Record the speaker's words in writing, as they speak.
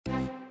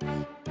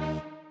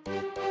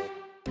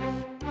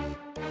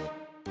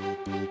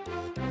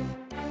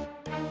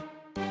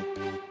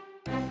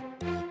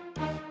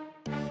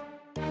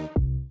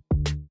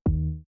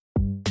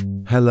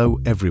Hello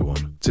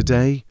everyone,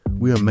 today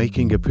we are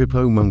making a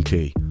Pippo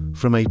monkey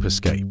from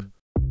Apescape.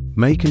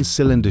 Make a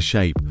cylinder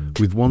shape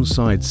with one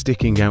side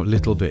sticking out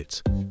little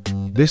bit.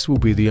 This will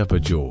be the upper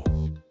jaw.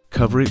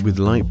 Cover it with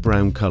light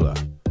brown color.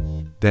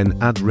 Then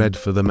add red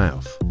for the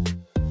mouth.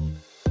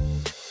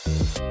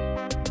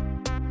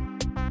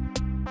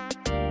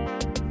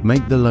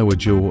 Make the lower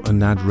jaw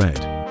and add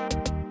red.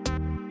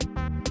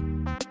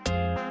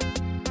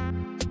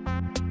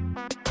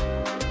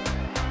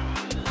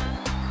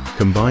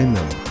 Combine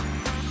them.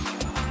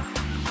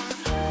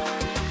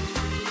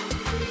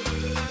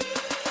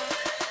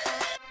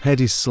 Head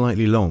is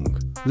slightly long,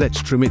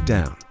 let's trim it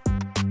down.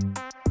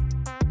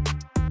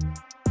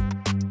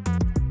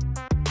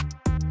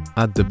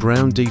 Add the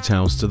brown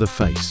details to the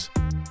face.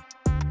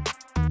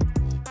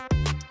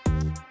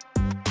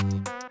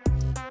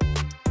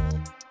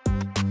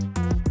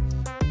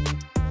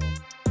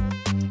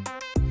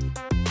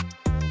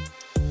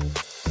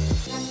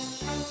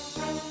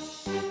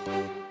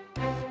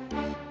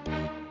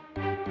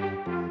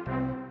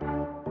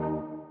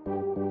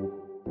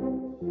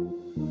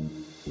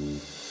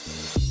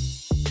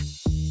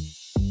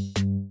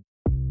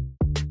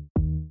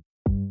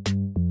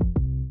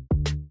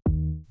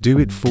 Do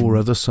it for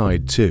other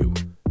side too,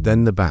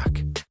 then the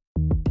back.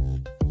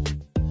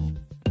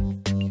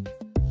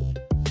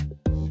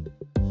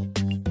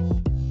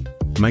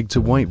 Make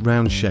the white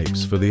round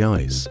shapes for the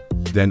eyes,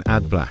 then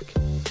add black.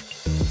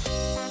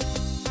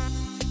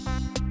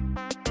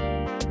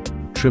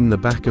 Trim the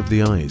back of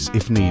the eyes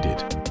if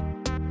needed.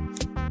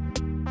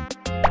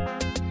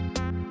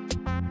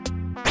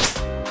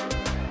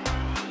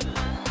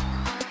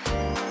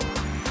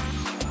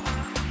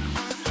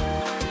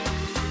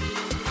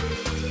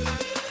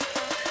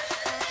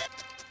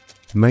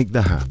 Make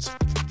the hat.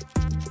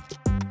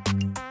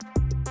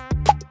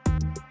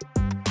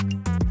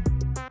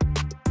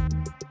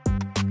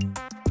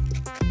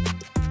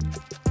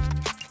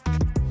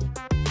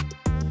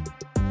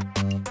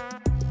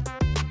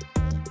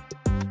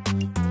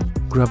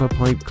 Grab a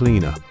pipe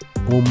cleaner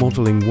or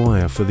modeling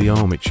wire for the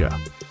armature.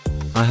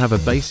 I have a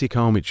basic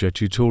armature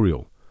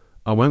tutorial.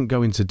 I won't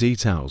go into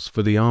details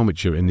for the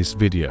armature in this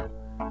video,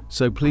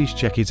 so please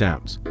check it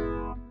out.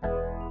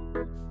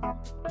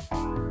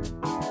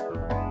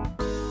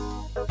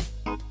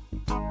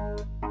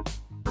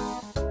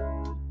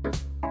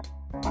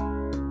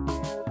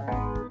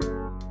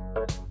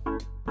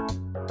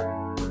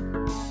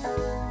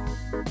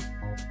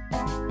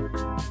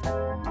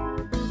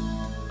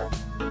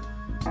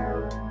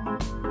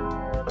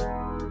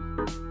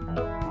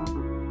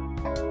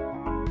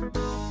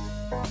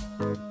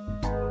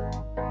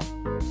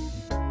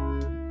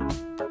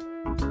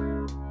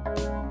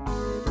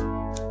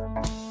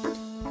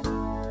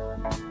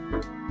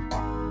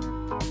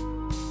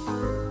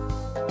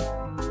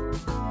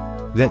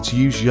 Let's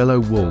use yellow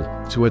wool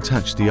to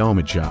attach the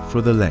armature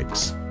for the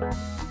legs.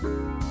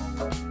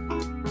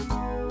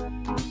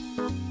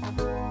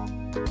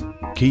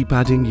 Keep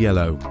adding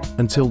yellow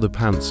until the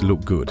pants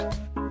look good.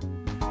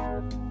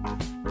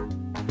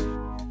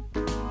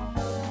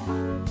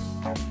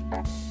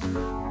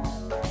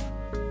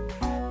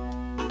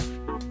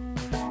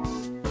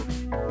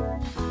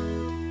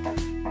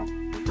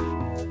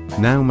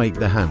 Now make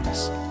the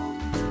hands.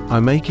 I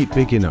make it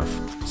big enough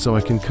so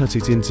I can cut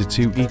it into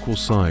 2 equal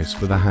size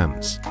for the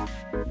hands.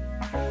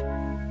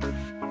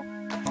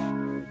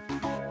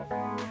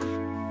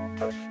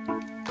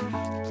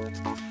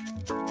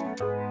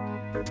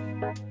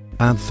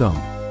 Add thumb.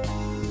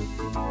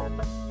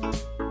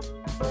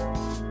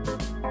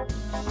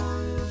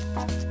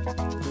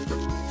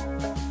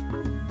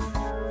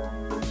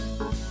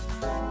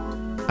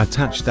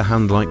 Attach the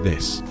hand like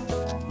this.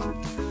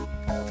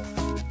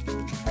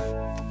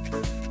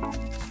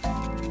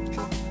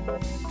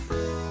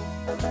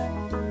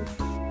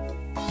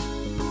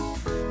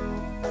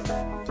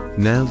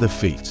 Now the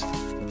feet.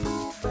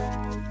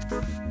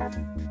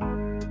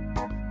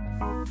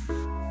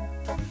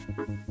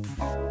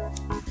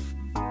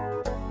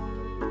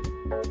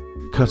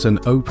 Cut an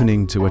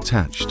opening to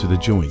attach to the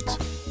joint.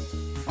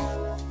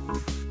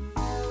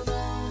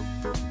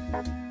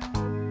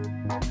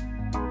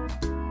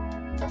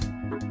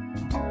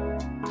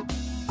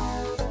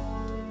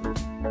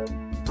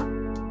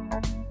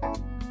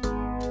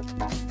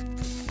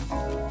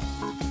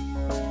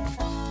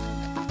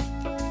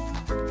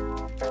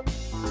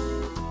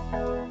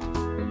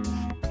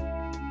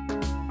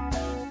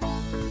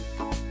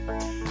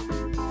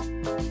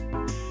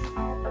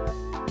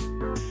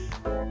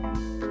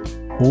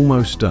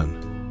 Almost done.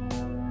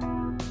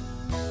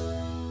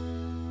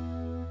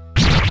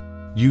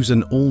 Use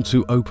an awl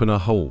to open a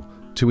hole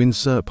to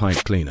insert pipe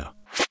cleaner.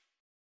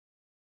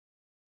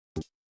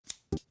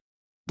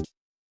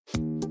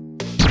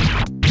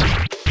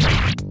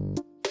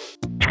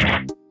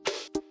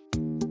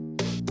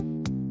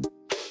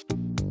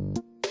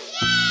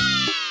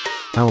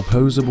 Our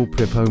posable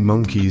Pippo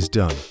monkey is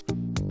done.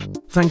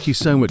 Thank you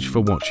so much for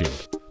watching.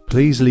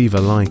 Please leave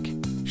a like,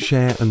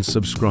 share and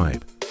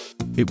subscribe.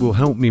 It will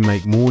help me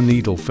make more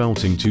needle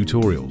felting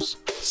tutorials.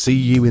 See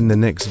you in the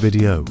next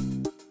video.